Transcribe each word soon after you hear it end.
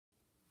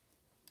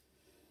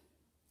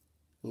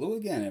Hello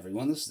again,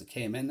 everyone. This is the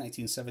KMN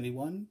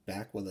 1971,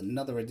 back with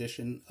another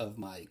edition of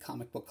my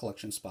comic book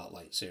collection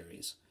spotlight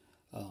series.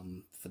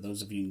 For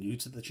those of you new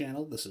to the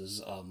channel, this is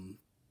a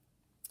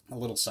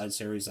little side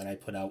series that I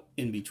put out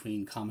in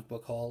between comic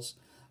book hauls,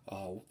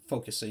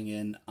 focusing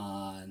in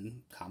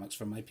on comics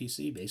from my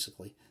PC,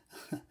 basically,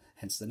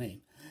 hence the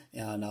name.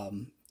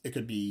 And it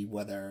could be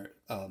whether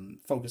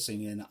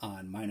focusing in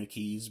on minor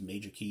keys,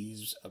 major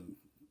keys,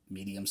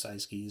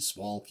 medium-sized keys,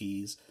 small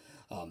keys,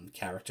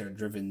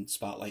 character-driven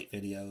spotlight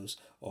videos,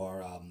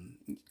 or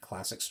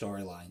classic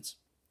storylines.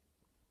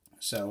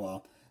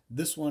 So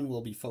this one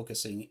will be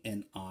focusing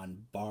in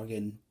on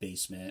bargain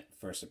basement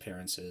first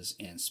appearances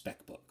and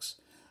spec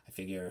books. I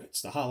figure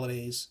it's the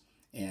holidays,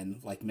 and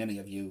like many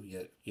of you,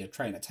 you're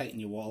trying to tighten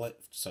your wallet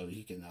so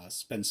you can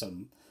spend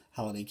some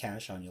holiday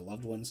cash on your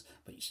loved ones,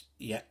 but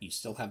yet you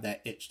still have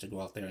that itch to go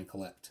out there and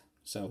collect.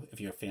 So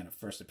if you're a fan of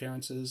first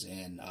appearances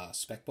and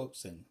spec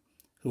books, then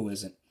who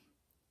isn't?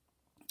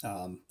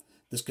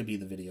 This could be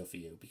the video for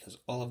you, because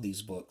all of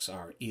these books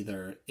are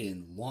either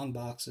in long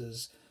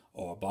boxes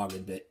or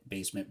bargain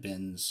basement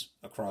bins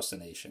across the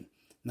nation.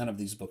 None of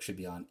these books should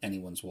be on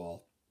anyone's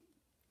wall.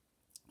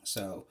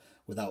 So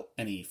without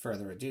any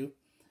further ado,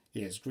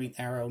 here's Green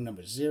Arrow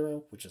number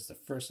 0, which is the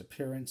first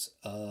appearance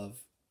of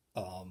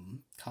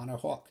Connor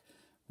Hawke,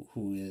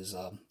 who is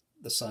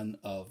the son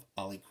of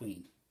Ollie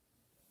Queen.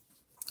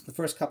 The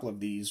first couple of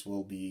these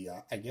will be,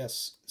 I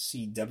guess,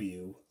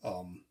 CW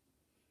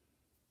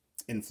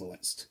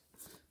influenced.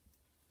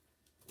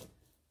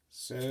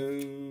 So,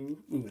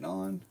 moving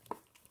on.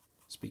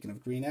 Speaking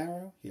of Green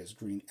Arrow, here's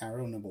Green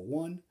Arrow number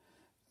 1.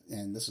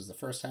 And this is the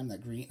first time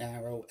that Green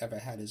Arrow ever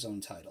had his own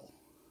title.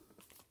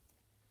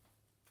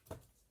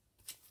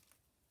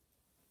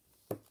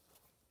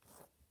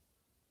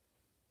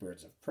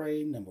 Birds of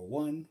Prey number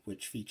 1,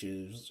 which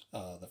features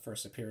the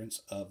first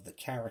appearance of the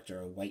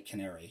character White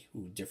Canary,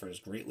 who differs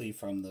greatly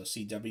from the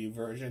CW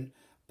version,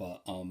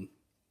 but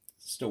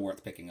still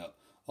worth picking up.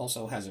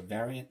 Also has a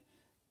variant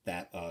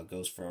that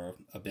goes for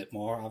a bit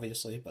more,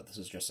 obviously, but this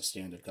is just a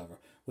standard cover,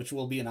 which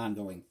will be an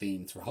ongoing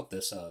theme throughout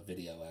this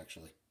video,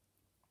 actually.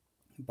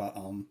 But,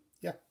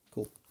 yeah,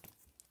 cool.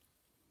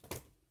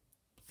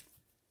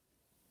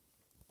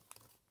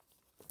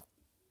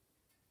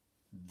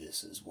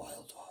 This is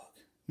Wild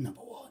Dog,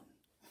 number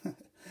 1.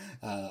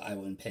 I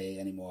wouldn't pay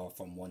any more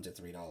from $1 to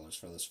 $3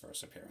 for this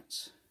first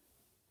appearance.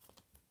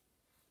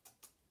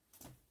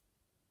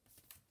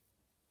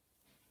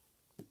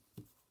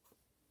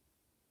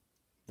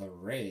 The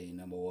Ray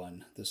number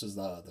 1. This is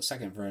the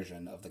second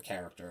version of the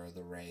character,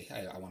 the Ray.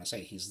 I want to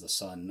say he's the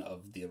son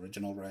of the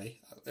original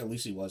Ray. At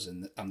least he was,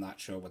 and I'm not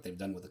sure what they've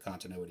done with the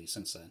continuity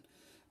since then.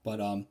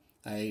 But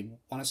I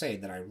want to say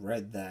that I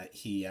read that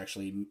he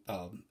actually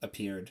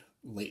appeared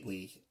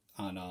lately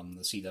on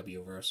the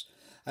CW verse.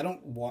 I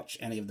don't watch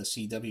any of the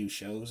CW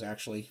shows,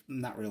 actually.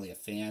 I'm not really a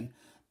fan,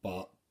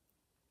 but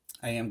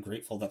I am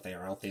grateful that they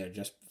are out there,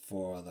 just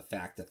for the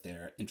fact that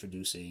they're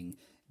introducing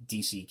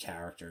DC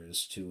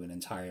characters to an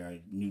entire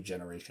new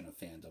generation of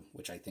fandom,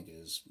 which I think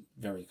is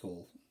very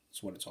cool.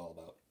 It's what it's all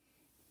about.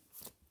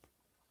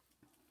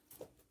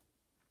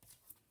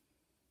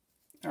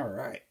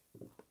 Alright.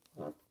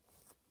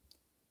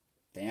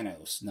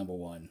 Thanos, number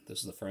 1. This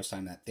is the first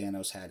time that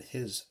Thanos had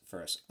his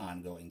first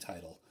ongoing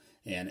title,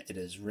 and it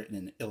is written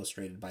and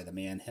illustrated by the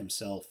man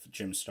himself,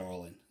 Jim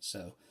Starlin.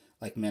 So,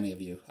 like many of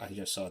you, I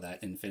just saw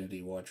that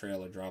Infinity War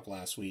trailer drop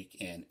last week,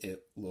 and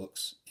it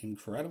looks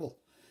incredible.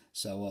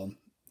 So,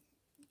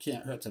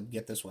 can't hurt to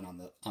get this one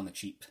on the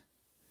cheap.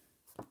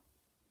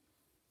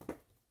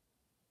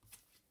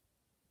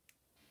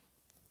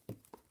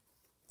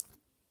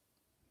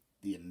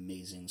 The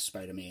Amazing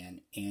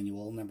Spider-Man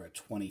Annual number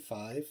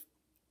 25,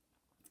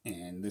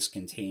 and this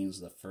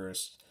contains the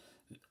first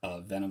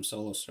Venom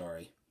solo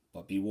story.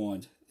 But be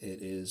warned, it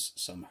is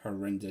some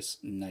horrendous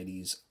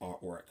 90s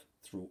artwork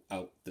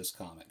throughout this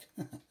comic.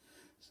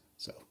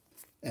 So,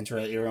 enter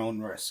at your own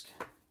risk.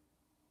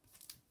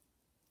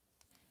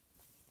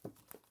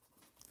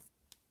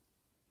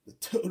 The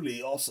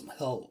Totally Awesome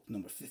Hulk,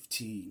 number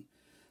 15.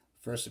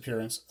 First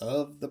appearance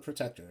of the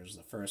Protectors,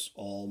 the first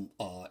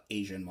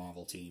all-Asian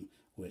Marvel team,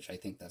 which I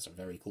think that's a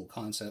very cool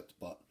concept,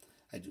 but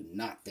I do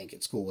not think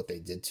it's cool what they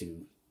did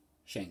to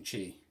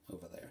Shang-Chi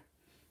over there.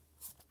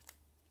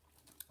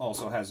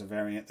 Also has a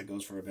variant that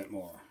goes for a bit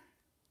more,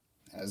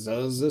 as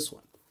does this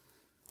one.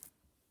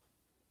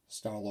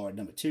 Star-Lord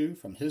number 2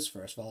 from his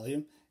first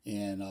volume,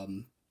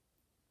 and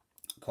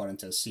according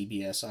to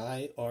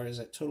CBSI, or is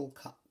it Total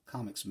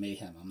Comics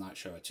Mayhem, I'm not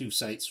sure. 2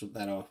 sites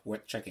that are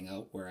worth checking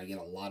out where I get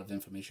a lot of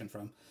information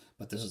from.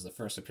 But this is the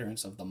first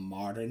appearance of the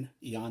modern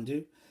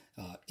Yondu,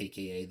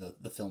 aka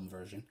the film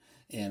version,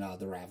 and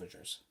the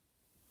Ravagers.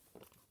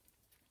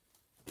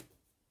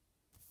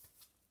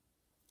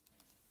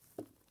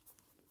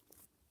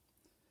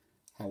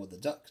 Howard the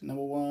Duck,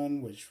 number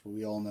 1, which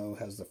we all know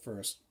has the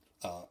first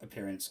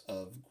appearance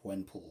of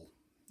Gwenpool.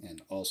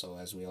 And also,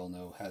 as we all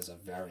know, has a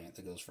variant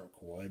that goes for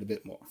quite a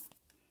bit more.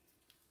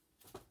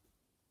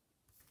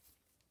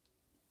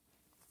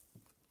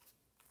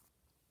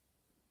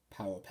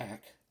 Power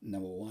Pack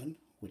 #1,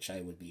 which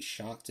I would be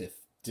shocked if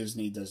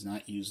Disney does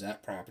not use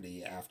that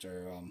property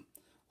after,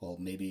 well,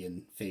 maybe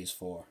in Phase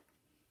 4.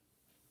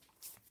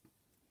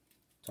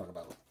 Talk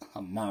about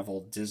a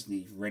Marvel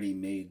Disney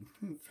ready-made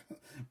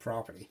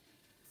property.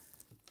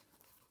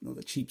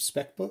 Another cheap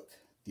spec book,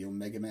 the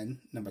Omega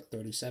Men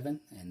 #37,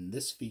 and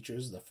this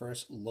features the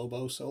first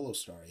Lobo solo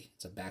story.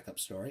 It's a backup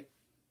story.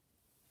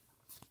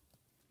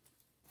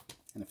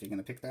 And if you're going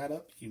to pick that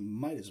up, you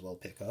might as well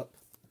pick up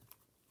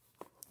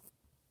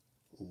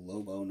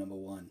Lobo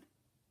 #1,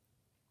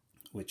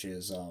 which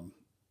is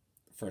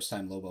first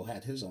time Lobo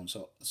had his own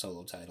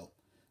solo title.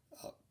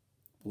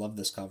 Love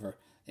this cover,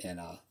 and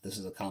this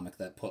is a comic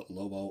that put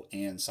Lobo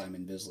and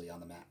Simon Bisley on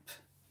the map.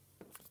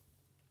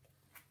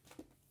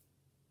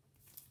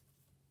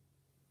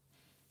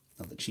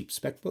 Another cheap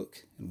spec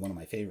book, and one of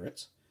my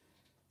favorites,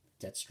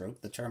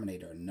 Deathstroke the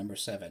Terminator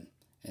 #7,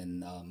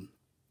 and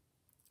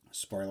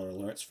spoiler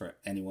alerts for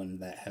anyone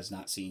that has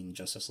not seen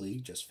Justice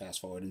League, just fast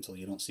forward until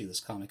you don't see this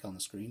comic on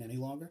the screen any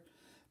longer.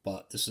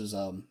 But this is,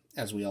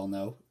 as we all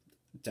know,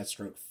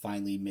 Deathstroke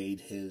finally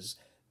made his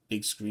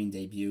big screen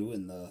debut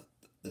in the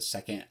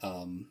second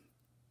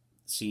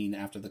scene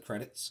after the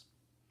credits,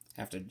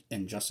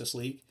 in Justice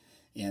League.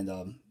 And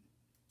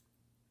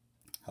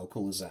how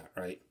cool is that,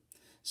 right?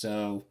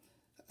 So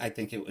I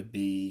think it would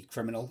be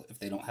criminal if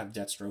they don't have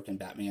Deathstroke and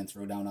Batman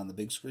throw down on the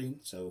big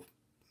screen. So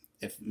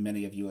if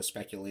many of you are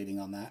speculating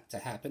on that to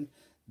happen,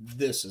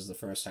 this is the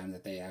first time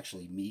that they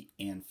actually meet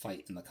and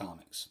fight in the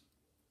comics.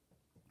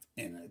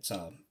 And it's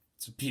a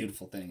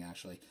beautiful thing,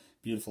 actually.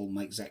 Beautiful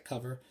Mike Zeck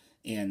cover.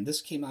 And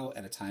this came out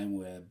at a time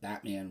where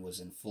Batman was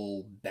in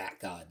full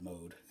Bat-God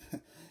mode.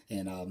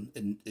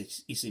 and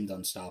he seemed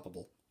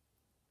unstoppable.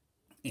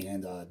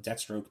 And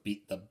Deathstroke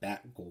beat the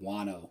Bat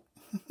Guano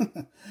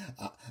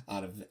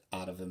out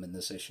of him in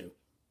this issue.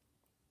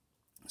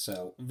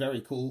 So,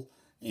 very cool.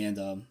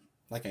 And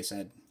like I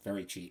said,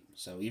 very cheap.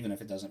 So even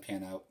if it doesn't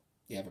pan out,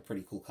 you have a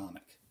pretty cool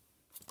comic.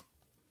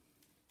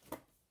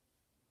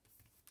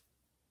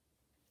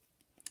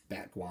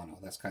 Bat Guano.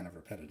 That's kind of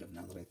repetitive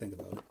now that I think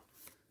about it.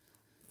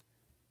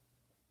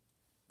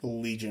 The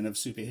Legion of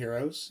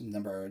Superheroes,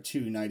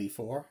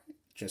 #294,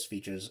 just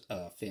features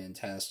a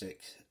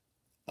fantastic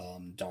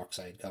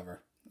Darkseid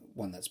cover.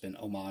 One that's been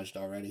homaged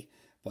already.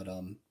 But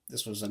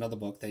this was another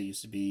book that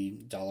used to be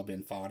dollar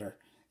bin fodder.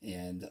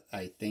 And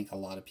I think a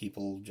lot of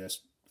people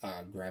just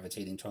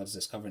gravitating towards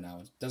this cover now.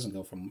 It doesn't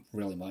go from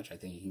really much. I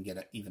think you can get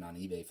it even on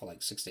eBay for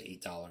like $6 to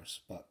 $8,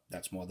 but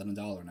that's more than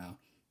 $1 now.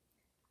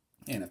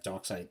 And if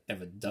Darkseid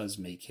ever does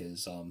make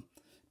his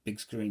big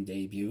screen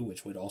debut,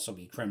 which would also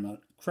be criminal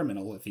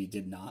if he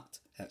did not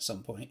at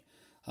some point,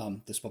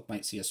 this book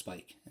might see a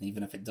spike. And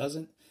even if it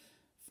doesn't,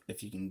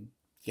 if you can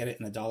get it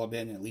in a dollar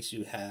bin, at least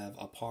you have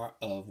a part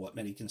of what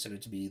many consider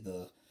to be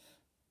the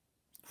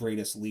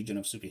greatest Legion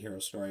of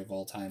Superheroes story of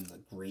all time, the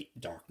Great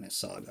Darkness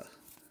Saga.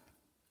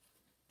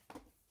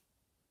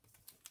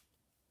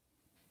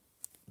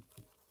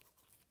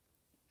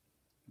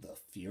 The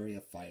Fury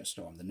of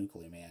Firestorm, the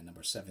Nuclear Man,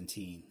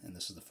 #17, and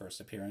this is the first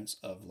appearance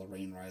of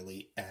Lorraine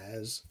Riley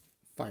as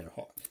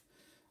Firehawk.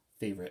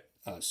 Favorite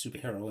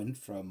superheroine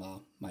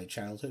from my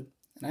childhood,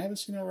 and I haven't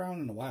seen her around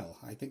in a while.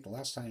 I think the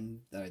last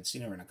time that I'd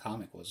seen her in a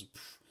comic was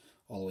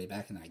all the way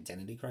back in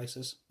Identity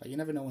Crisis, but you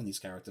never know when these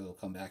characters will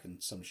come back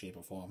in some shape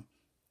or form.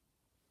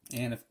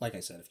 And if, like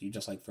I said, if you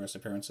just like first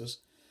appearances,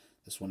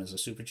 this one is a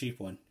super cheap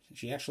one.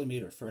 She actually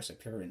made her first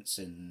appearance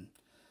in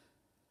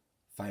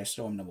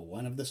Firestorm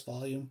 #1 of this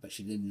volume, but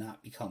she did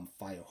not become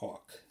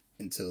Firehawk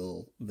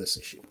until this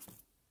issue.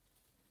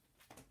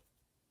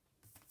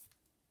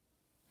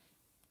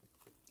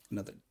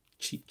 Another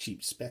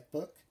cheap spec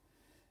book,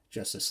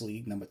 Justice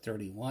League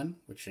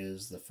 #31, which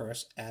is the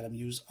first Adam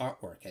Hughes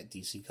artwork at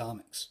DC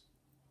Comics.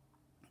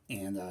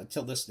 And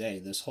till this day,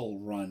 this whole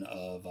run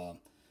of,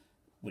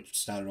 which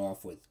started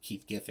off with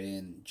Keith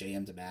Giffen,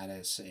 J.M.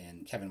 DeMatteis,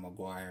 and Kevin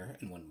Maguire,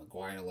 and when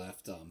Maguire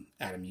left,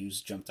 Adam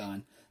Hughes jumped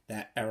on.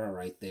 That era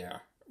right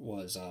there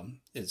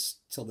is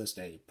till this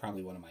day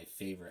probably one of my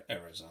favorite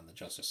eras on the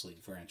Justice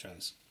League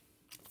franchise.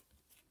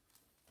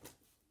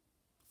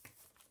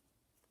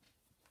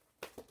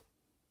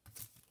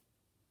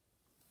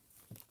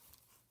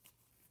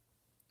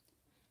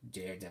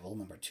 Daredevil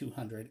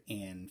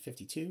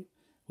 #252,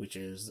 which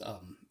is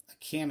a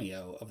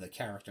cameo of the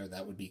character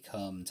that would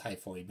become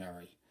Typhoid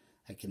Mary.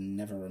 I can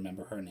never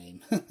remember her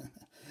name,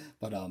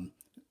 but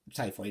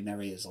Typhoid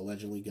Mary is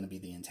allegedly going to be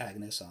the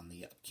antagonist on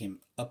the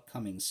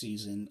upcoming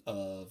season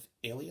of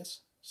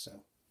Alias.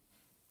 So,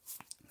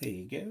 there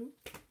you go.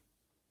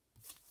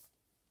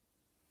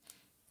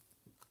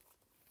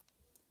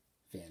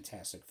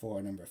 Fantastic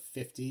Four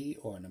 #50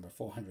 or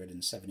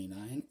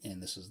 #479,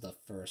 and this is the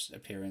first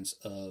appearance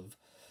of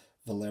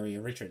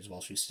Valeria Richards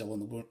while she's still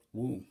in the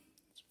womb.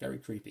 It's very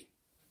creepy.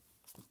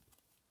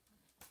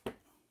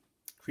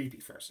 Creepy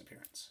first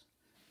appearance.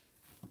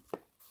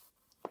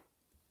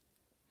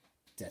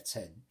 Death's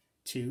Head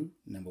 2,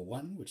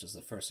 #1, which is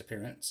the first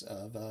appearance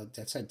of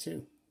Death's Head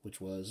 2,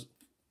 which was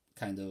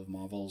kind of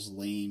Marvel's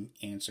lame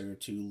answer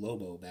to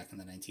Lobo back in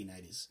the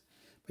 1990s.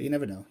 But But you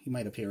never know. He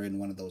might appear in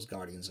one of those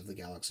Guardians of the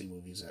Galaxy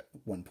movies at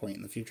one point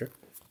in the future.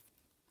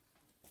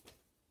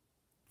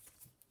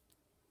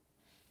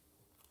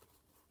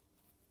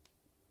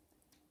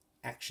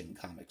 Action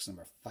Comics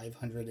number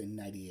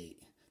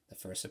 598. The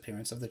first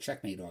appearance of the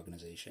Checkmate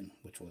organization,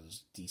 which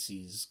was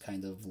DC's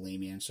kind of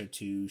lame answer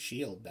to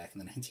S.H.I.E.L.D. back in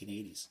the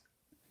 1980s.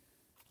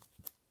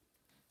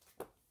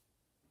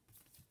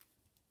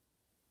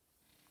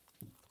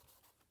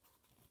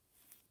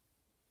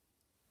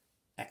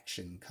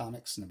 Action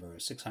Comics number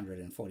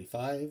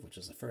 645, which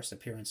is the first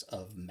appearance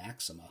of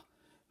Maxima,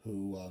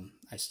 who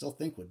I still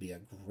think would be a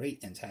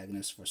great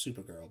antagonist for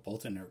Supergirl,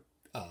 both in her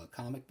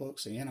comic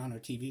books and on her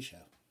TV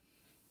show.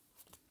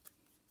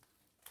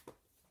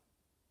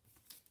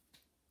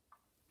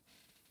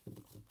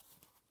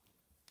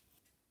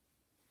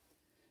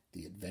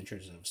 The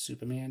Adventures of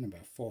Superman, number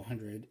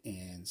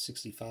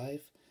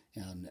 465.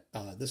 And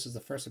this is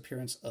the first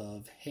appearance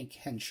of Hank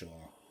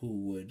Henshaw, who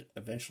would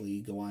eventually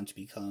go on to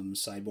become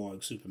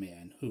Cyborg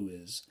Superman, who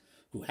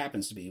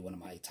happens to be one of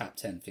my top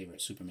 10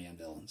 favorite Superman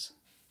villains.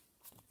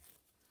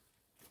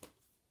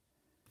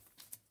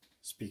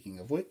 Speaking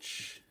of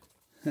which,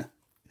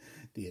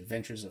 The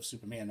Adventures of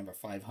Superman, number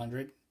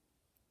 500.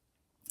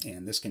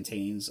 And this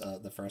contains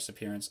the first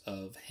appearance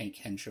of Hank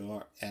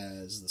Henshaw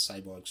as the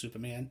Cyborg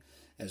Superman,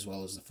 as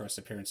well as the first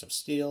appearance of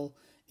Steel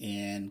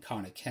and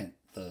Connor Kent,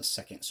 the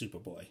second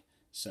Superboy.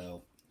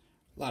 So,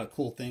 a lot of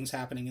cool things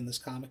happening in this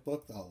comic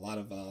book. A lot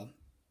of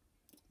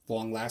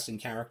long-lasting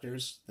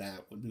characters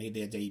that made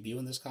their debut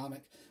in this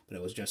comic, but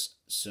it was just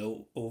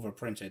so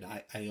overprinted.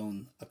 I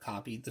own a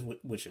copy,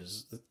 which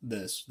is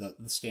the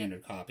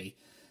standard copy,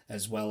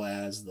 as well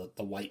as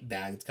the white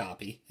bagged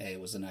copy. Hey,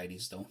 it was the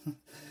 90s, don't.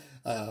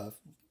 It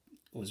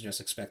was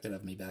just expected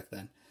of me back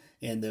then.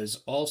 And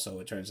there's also,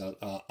 it turns out,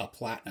 a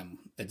platinum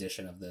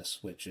edition of this,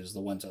 which is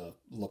the one to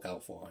look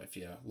out for if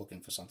you're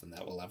looking for something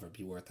that will ever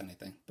be worth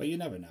anything. But you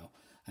never know.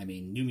 I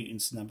mean, New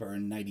Mutants number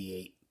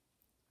 98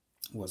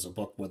 was a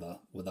book with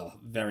a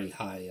very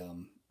high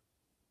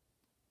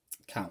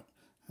count,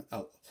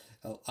 a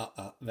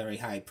very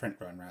high print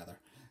run, rather.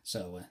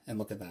 So, and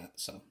look at that.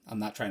 So, I'm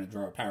not trying to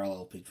draw a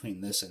parallel between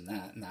this and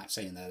that, not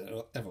saying that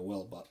it ever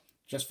will, but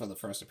just for the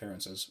first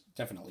appearances,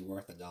 definitely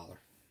worth $1.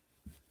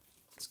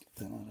 Let's get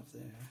that out of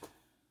there.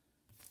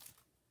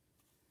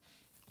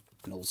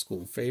 An old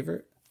school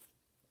favorite,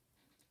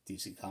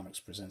 DC Comics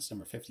presents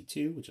number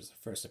 52, which is the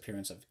first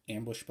appearance of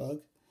Ambush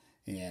Bug.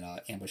 And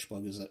Ambush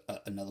Bug is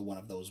another one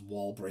of those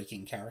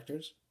wall-breaking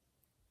characters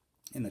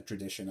in the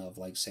tradition of,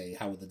 like, say,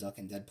 Howard the Duck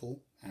and Deadpool.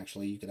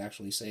 Actually, you could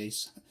actually say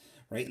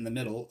right in the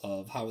middle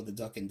of Howard the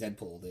Duck and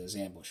Deadpool, there's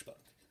Ambush Bug.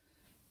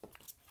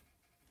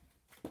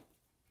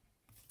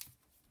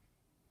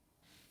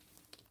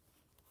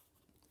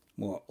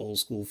 More old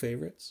school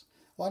favorites.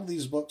 A lot of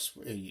these books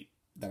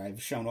that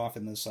I've shown off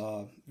in this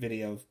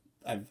video,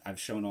 I've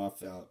shown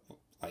off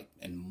like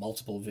in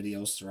multiple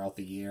videos throughout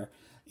the year,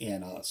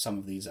 and some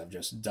of these I've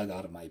just dug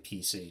out of my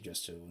PC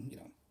just to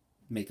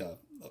make a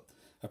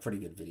pretty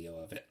good video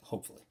of it,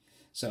 hopefully.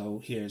 So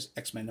here's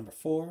X-Men number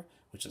 4,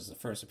 which is the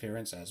first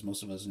appearance, as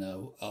most of us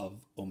know, of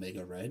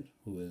Omega Red,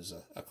 who is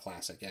a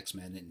classic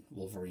X-Men and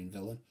Wolverine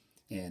villain,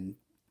 and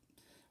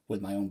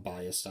with my own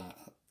bias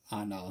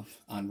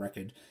on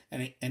record,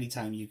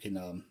 anytime you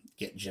can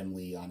get Jim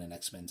Lee on an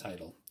X-Men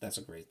title, that's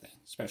a great thing,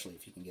 especially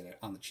if you can get it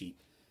on the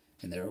cheap.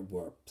 And there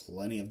were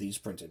plenty of these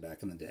printed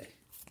back in the day.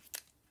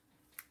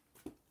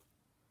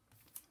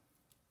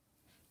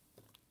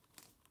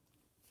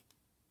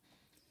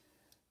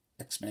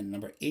 X-Men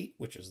number 8,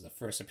 which is the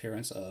first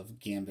appearance of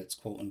Gambit's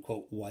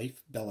quote-unquote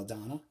wife,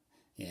 Belladonna.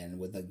 And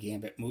with the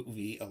Gambit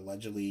movie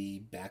allegedly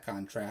back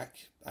on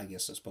track, I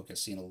guess this book has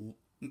seen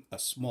a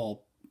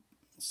small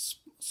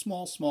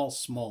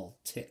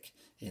tick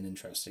in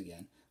interest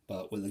again.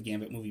 But with the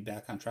Gambit movie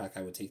back on track,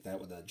 I would take that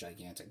with a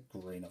gigantic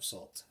grain of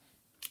salt.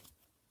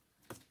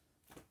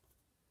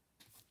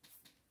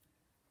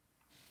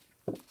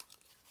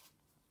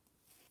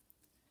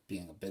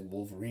 Being a big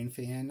Wolverine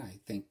fan, I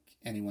think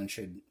anyone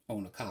should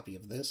own a copy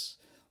of this.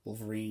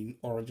 Wolverine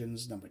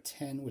Origins number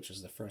 10, which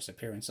is the first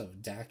appearance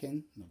of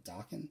Daken,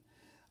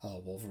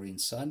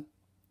 Wolverine's son,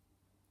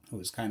 who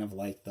is kind of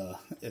like the,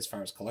 as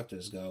far as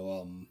collectors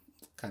go,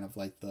 kind of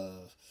like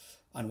the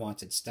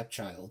unwanted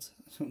stepchild,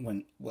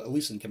 at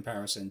least in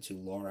comparison to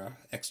Laura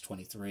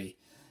X-23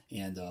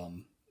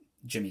 and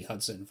Jimmy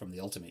Hudson from the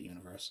Ultimate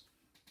Universe.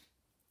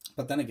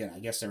 But then again, I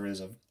guess there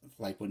is,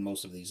 like with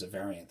most of these, a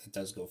variant that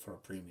does go for a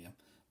premium.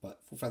 But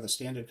for the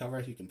standard cover,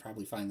 you can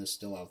probably find this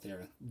still out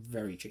there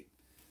very cheap.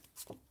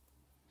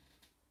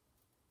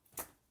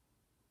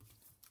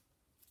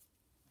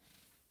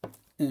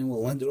 And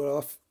we'll end it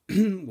off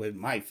with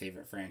my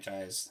favorite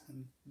franchise,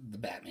 the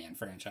Batman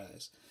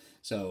franchise.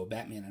 So,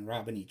 Batman and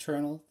Robin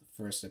Eternal,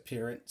 first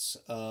appearance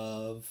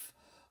of,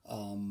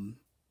 oh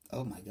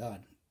my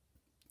god,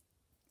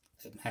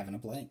 I'm having a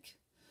blank.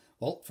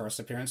 Well, first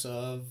appearance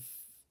of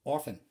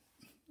Orphan.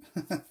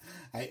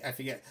 I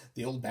forget,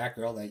 the old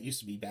Batgirl that used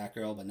to be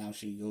Batgirl, but now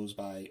she goes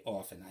by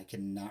Orphan. I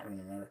cannot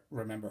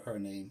remember her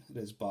name. It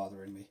is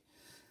bothering me.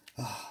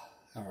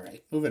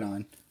 Alright, moving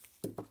on.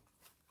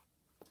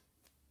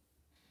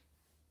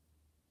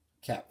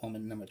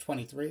 Catwoman number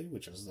 23,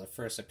 which was the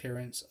first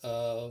appearance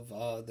of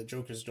the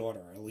Joker's daughter,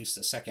 or at least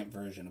the second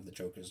version of the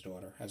Joker's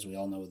daughter. As we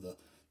all know,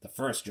 the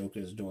first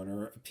Joker's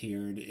daughter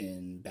appeared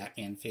in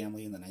Batman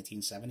Family in the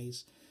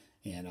 1970s,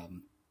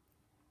 and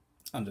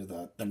under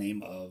the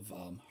name of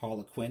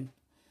Harley Quinn,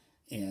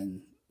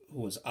 and who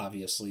was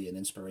obviously an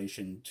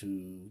inspiration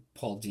to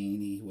Paul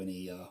Dini when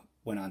he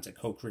went on to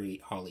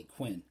co-create Harley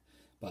Quinn.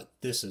 But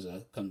this is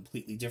a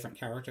completely different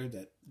character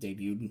that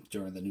debuted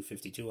during the New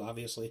 52,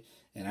 obviously,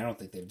 and I don't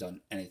think they've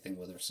done anything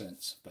with her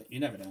since, but you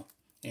never know.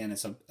 And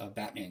it's a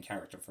Batman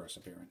character first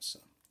appearance, so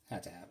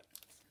had to have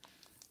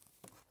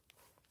it.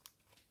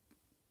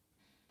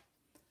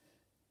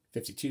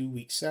 52,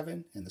 week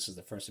 7, and this is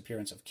the first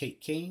appearance of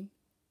Kate Kane.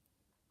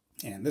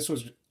 And this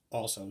was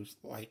also,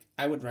 like,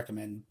 I would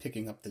recommend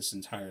picking up this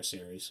entire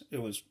series.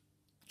 It was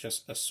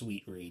just a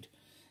sweet read,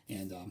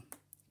 and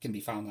can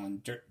be found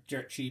on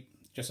Dirt Cheap.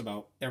 Just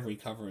about every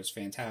cover is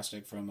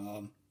fantastic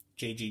from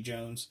J.G.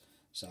 Jones,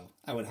 so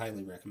I would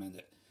highly recommend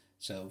it.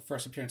 So,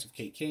 first appearance of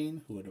Kate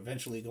Kane, who would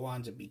eventually go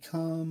on to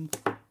become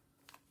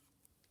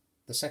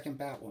the second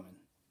Batwoman.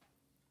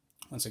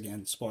 Once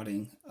again,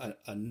 sporting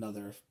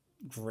another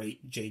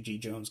great J.G.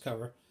 Jones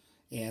cover,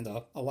 and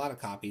a lot of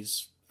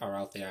copies are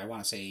out there. I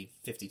want to say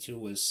 52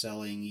 was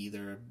selling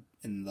either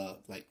in the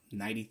like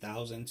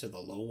 90,000 to the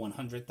low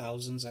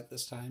 100,000s at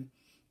this time.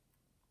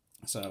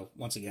 So,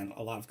 once again,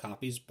 a lot of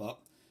copies, but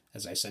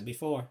as I said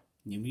before,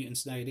 New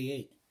Mutants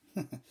 98.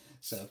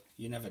 So,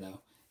 you never know.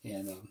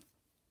 And,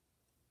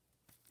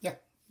 yeah,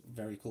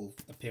 very cool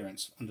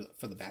appearance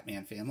for the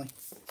Batman family.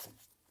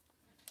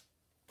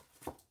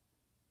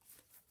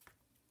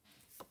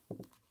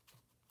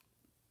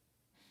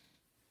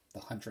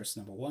 The Huntress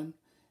number 1.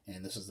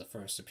 And this is the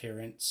first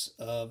appearance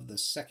of the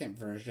second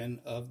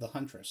version of the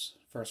Huntress.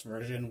 First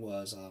version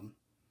was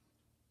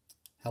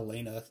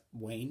Helena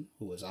Wayne,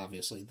 who was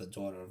obviously the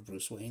daughter of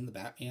Bruce Wayne, the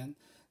Batman.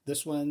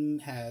 This one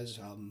has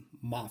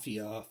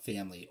mafia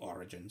family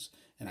origins,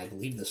 and I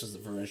believe this is the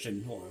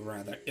version, or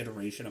rather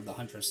iteration, of the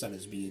Huntress that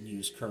is being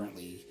used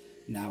currently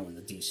now in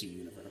the DC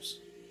universe.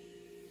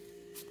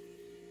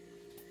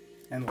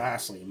 And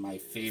lastly, my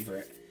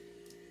favorite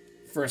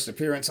first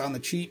appearance on the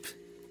cheap,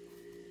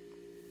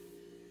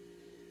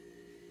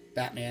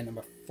 Batman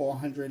number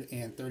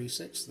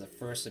 436, the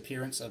first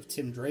appearance of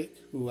Tim Drake,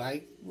 who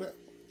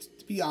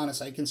to be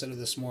honest, I consider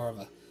this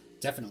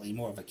definitely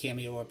more of a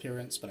cameo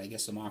appearance, but I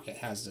guess the market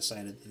has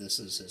decided that this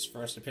is his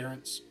first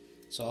appearance,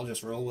 so I'll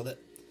just roll with it.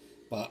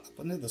 But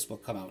when did this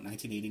book come out?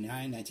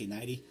 1989,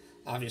 1990?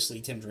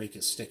 Obviously, Tim Drake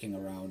is sticking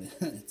around.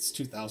 It's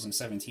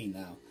 2017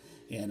 now,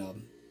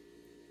 and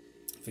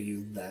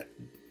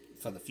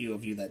for the few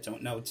of you that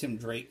don't know, Tim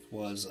Drake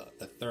was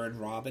the third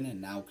Robin,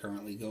 and now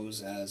currently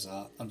goes as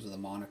under the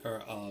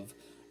moniker of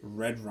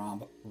Red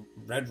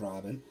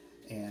Robin,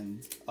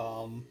 and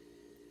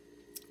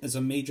is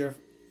a major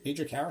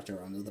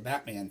character under the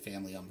Batman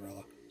family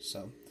umbrella.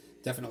 So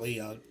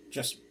definitely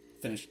just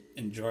finished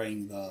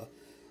enjoying the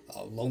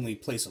Lonely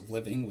Place of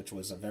Living, which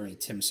was a very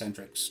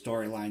Tim-centric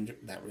storyline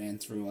that ran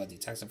through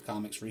Detective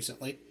Comics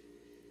recently.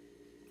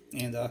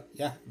 And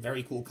yeah,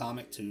 very cool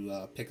comic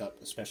to pick up,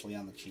 especially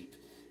on the cheap.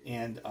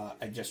 And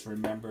I just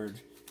remembered,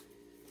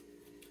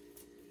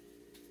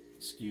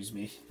 excuse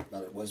me,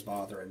 but it was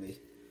bothering me.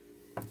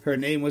 Her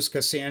name was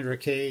Cassandra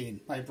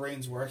Cain. My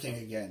brain's working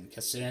again.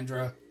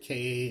 Cassandra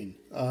Cain.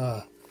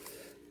 That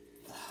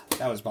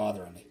was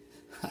bothering me.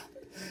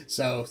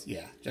 So,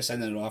 yeah, just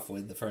ending it off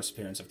with the first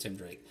appearance of Tim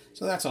Drake.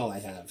 So that's all I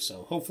have.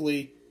 So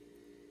hopefully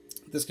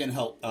this can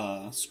help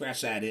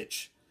scratch that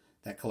itch,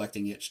 that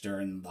collecting itch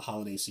during the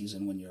holiday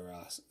season when you're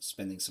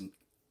spending some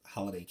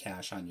holiday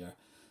cash on your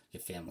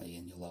family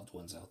and your loved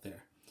ones out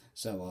there.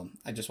 So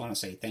I just want to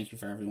say thank you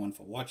for everyone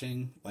for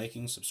watching,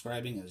 liking,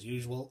 subscribing as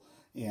usual.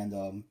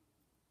 And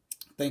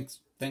thanks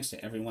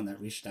to everyone that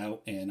reached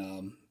out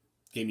and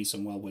gave me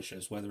some well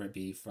wishes, whether it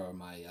be for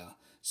my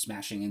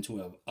smashing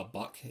into a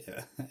buck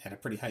at a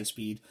pretty high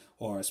speed,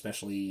 or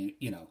especially,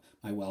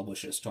 my well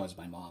wishes towards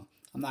my mom.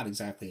 I'm not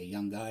exactly a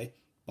young guy,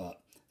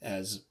 but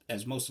as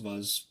most of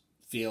us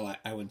feel,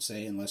 I would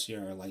say, unless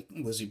you're like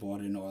Lizzie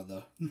Borden or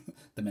the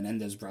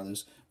Menendez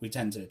brothers, we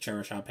tend to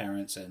cherish our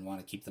parents and want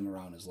to keep them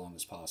around as long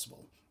as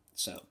possible.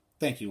 So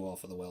thank you all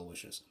for the well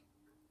wishes.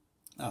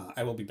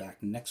 I will be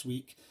back next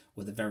week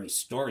with a very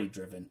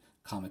story-driven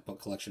comic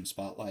book collection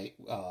spotlight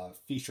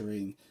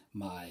featuring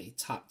my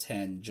top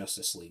 10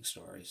 Justice League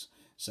stories.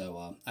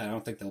 So I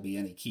don't think there'll be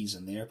any keys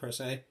in there per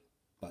se,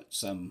 but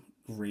some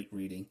great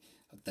reading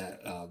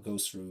that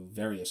goes through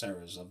various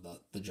eras of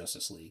the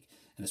Justice League.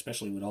 And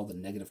especially with all the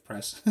negative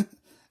press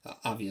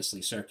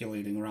obviously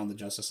circulating around the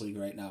Justice League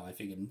right now, I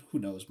figured, who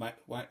knows, why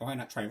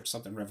not try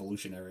something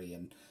revolutionary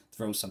and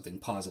throw something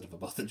positive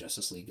about the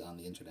Justice League on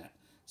the internet.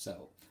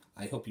 So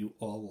I hope you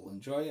all will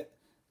enjoy it.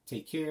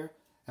 Take care.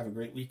 Have a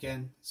great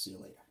weekend. See you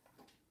later.